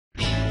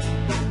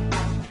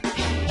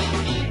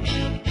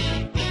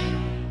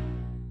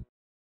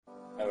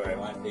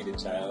I'm Peter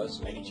Towers,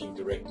 Managing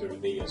Director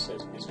of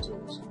ESS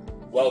BIZTOOLS.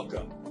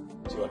 Welcome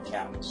to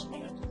Accountant's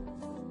Minute.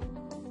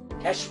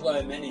 Cash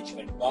flow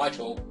management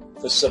vital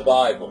for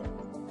survival.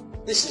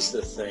 This is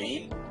the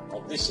theme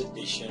of this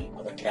edition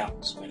of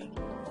Accountant's Minute.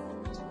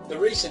 The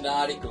recent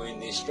article in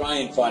the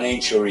Australian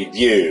Financial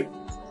Review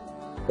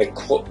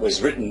that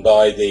was written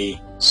by the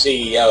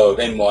CEO of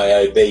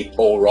MYOB,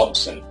 Paul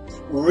Robson,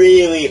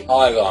 really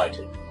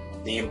highlighted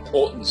the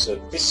importance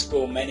of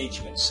fiscal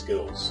management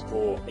skills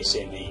for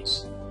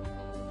SMEs.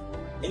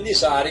 In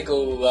this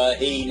article,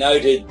 he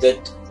noted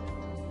that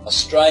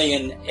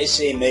Australian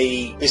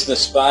SME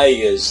business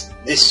failures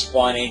this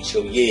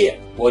financial year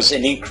was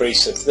an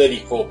increase of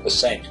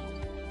 34%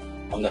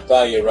 on the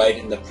failure rate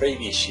in the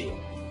previous year.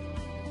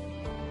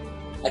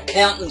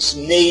 Accountants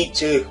need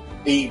to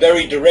be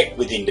very direct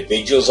with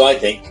individuals, I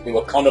think, who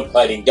are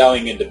contemplating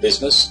going into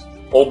business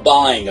or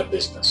buying a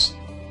business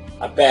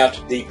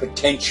about the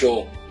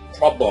potential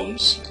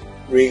problems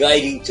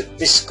relating to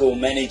fiscal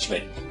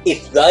management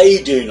if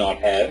they do not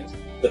have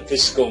the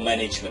fiscal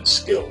management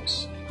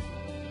skills.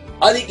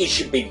 I think you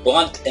should be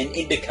blunt and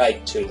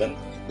indicate to them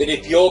that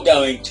if you're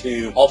going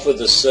to offer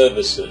the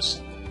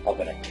services of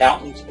an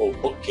accountant or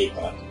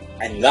bookkeeper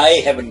and they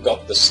haven't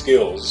got the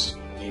skills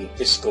in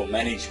fiscal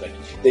management,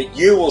 that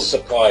you will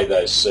supply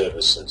those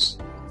services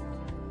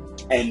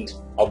and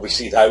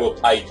obviously they will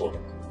pay for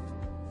them.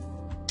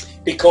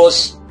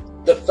 Because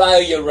the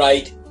failure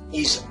rate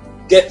is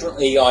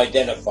definitely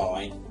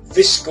identifying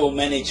fiscal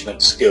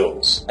management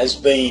skills as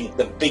being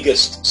the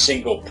biggest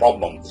single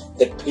problem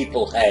that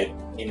people have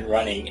in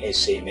running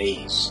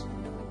SMEs.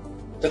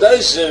 For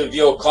those of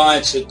your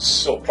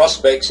clients or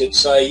prospects that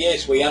say,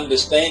 yes, we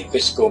understand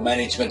fiscal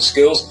management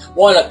skills,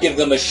 why not give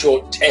them a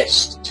short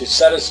test to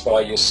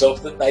satisfy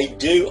yourself that they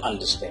do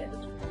understand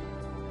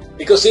it?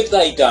 Because if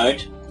they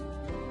don't,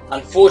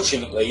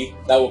 unfortunately,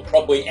 they will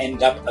probably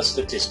end up a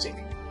statistic.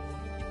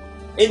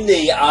 In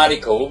the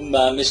article,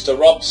 Mr.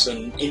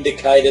 Robson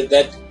indicated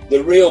that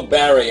the real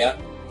barrier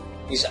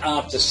is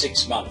after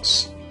 6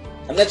 months.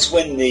 And that's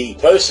when the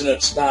person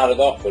that started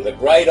off with a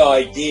great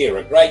idea,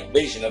 a great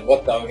vision of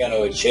what they were going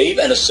to achieve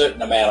and a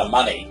certain amount of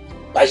money,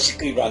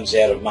 basically runs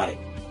out of money.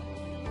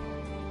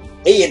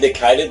 He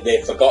indicated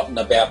they've forgotten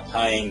about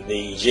paying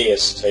the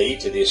GST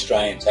to the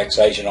Australian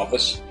Taxation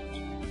Office,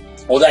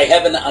 or they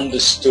haven't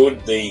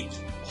understood the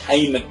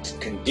payment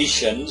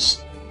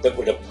conditions that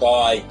would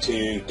apply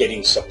to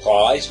getting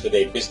supplies for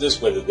their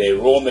business, whether they're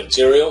raw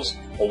materials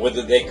or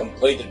whether they're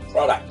completed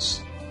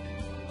products.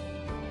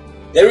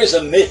 There is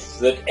a myth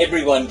that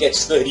everyone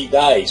gets 30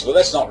 days. Well,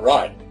 that's not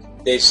right.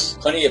 There's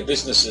plenty of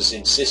businesses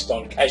insist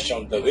on cash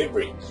on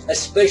delivery,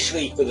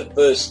 especially for the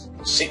first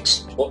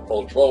 6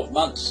 or 12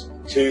 months,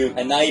 to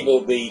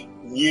enable the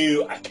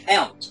new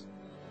account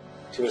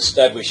to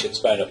establish its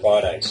bona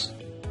fides.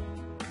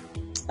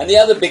 And the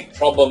other big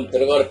problem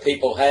that a lot of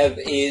people have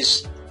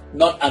is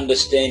not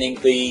understanding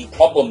the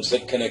problems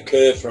that can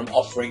occur from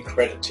offering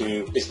credit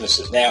to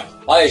businesses. Now,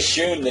 I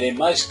assume that in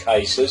most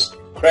cases,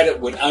 credit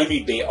would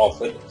only be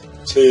offered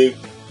to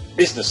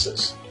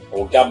businesses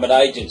or government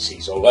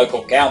agencies or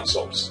local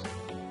councils,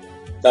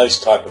 those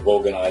type of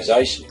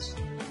organisations.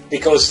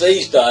 Because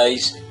these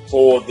days,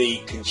 for the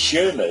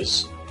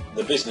consumers,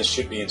 the business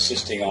should be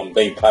insisting on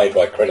being paid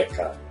by credit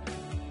card.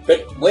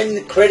 But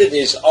when credit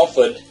is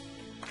offered,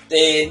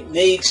 there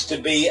needs to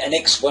be an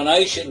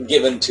explanation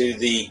given to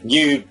the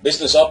new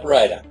business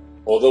operator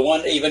or the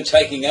one even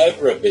taking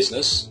over a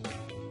business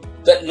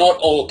that not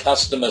all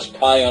customers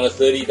pay on a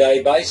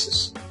 30-day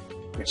basis,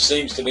 which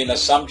seems to be an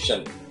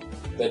assumption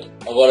that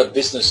a lot of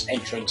business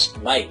entrants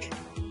make.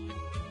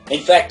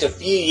 In fact, a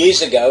few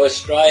years ago,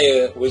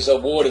 Australia was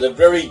awarded a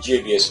very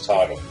dubious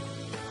title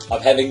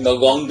of having the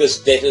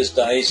longest debtors'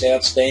 days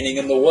outstanding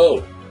in the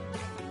world.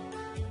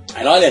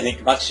 And I don't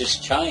think much has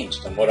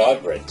changed from what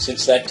I've read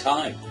since that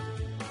time.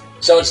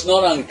 So it's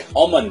not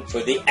uncommon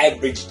for the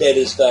average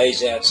debtors'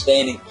 days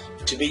outstanding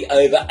to be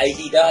over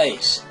 80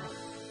 days.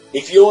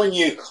 If your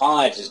new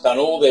client has done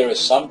all their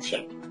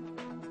assumption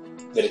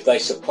that if they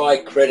supply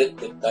credit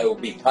that they will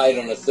be paid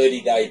on a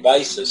 30-day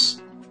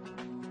basis,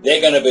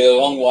 they're going to be a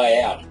long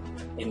way out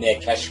in their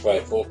cash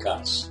flow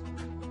forecasts.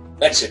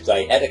 That's if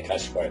they had a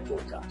cash flow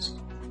forecast.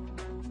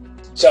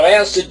 So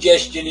our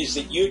suggestion is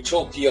that you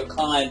talk to your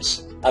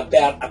clients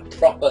about a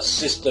proper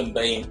system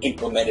being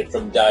implemented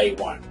from day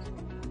one,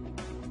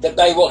 that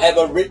they will have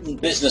a written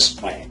business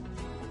plan,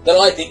 that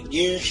I think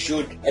you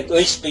should at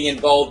least be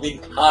involved in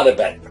part of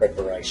that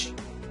preparation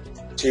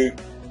to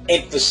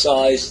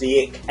emphasise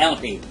the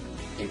accounting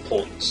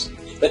importance.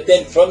 But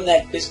then from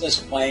that business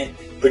plan,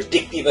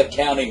 predictive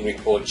accounting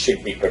reports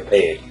should be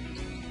prepared.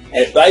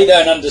 And if they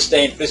don't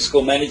understand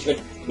fiscal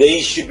management,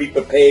 these should be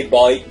prepared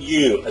by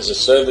you as a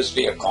service for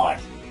your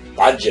client.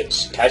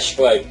 Budgets, cash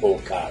flow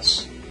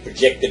forecasts,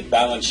 projected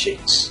balance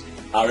sheets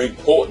are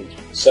important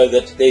so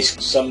that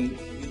there's some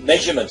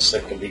measurements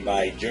that can be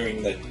made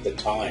during the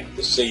time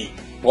to see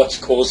what's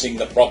causing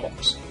the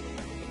problems.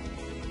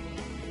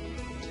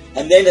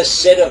 And then a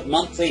set of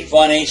monthly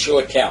financial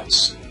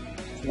accounts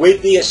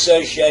with the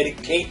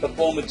associated key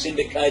performance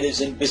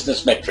indicators and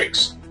business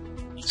metrics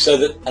so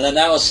that an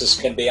analysis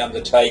can be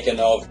undertaken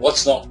of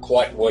what's not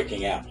quite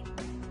working out.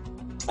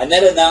 And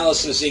that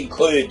analysis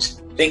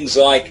includes things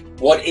like,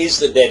 what is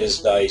the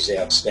debtor's days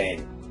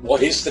outstanding?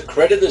 What is the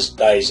creditor's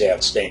days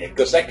outstanding?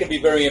 Because that can be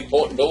very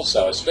important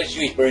also,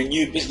 especially for a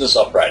new business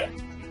operator,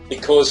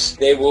 because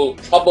there will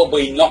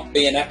probably not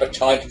be an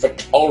appetite for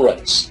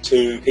tolerance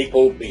to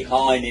people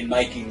behind in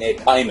making their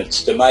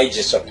payments to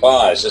major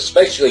suppliers,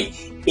 especially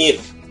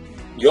if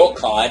your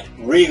client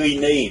really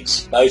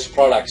needs those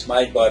products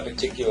made by a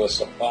particular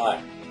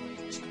supplier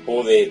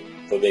for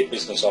their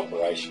business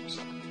operations.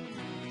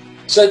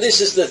 So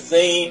this is the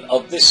theme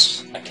of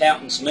this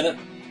Accountant's Minute,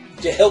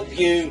 to help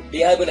you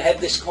be able to have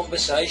this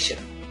conversation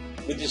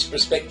with this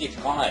prospective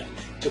client,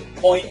 to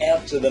point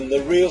out to them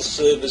the real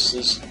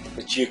services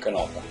that you can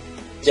offer,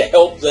 to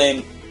help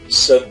them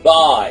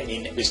survive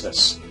in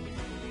business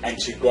and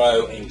to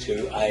grow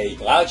into a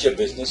larger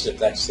business if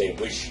that's their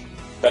wish,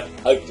 but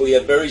hopefully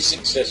a very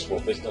successful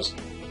business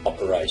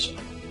operation.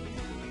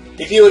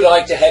 If you would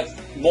like to have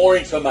more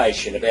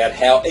information about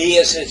how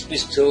ESS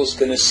BIZTOOLS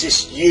can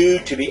assist you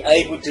to be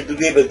able to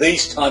deliver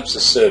these types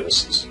of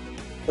services,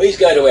 please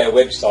go to our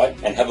website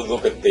and have a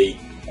look at the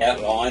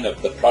outline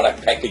of the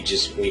product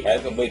packages we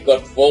have. And we've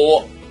got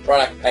 4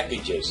 product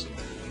packages,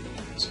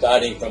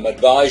 starting from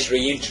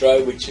Advisory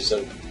Intro, which is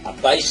a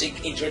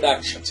basic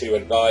introduction to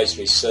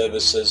advisory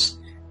services.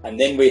 And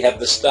then we have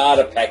the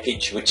Starter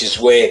Package, which is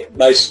where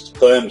most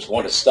firms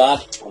want to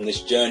start on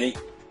this journey.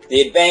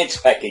 The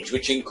Advanced Package,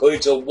 which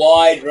includes a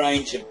wide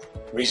range of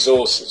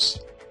resources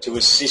to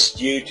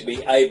assist you to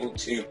be able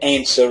to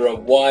answer a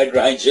wide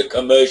range of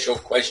commercial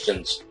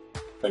questions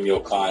from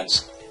your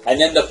clients. And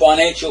then the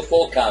Financial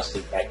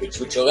Forecasting Package,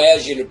 which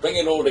allows you to bring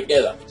it all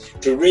together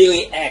to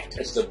really act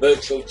as the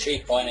virtual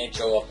Chief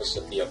Financial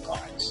Officer for your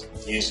clients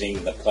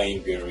using the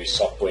Clean Guru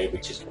software,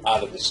 which is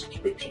part of the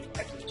subscription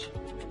package.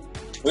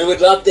 We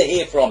would love to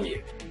hear from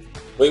you.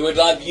 We would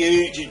love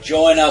you to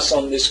join us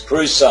on this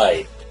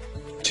crusade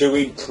to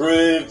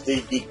improve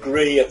the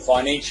degree of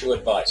financial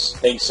advice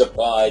being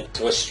supplied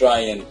to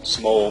Australian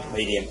small,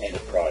 medium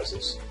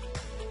enterprises.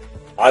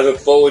 I look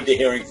forward to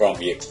hearing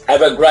from you.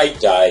 Have a great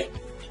day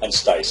and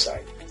stay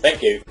safe.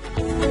 Thank you.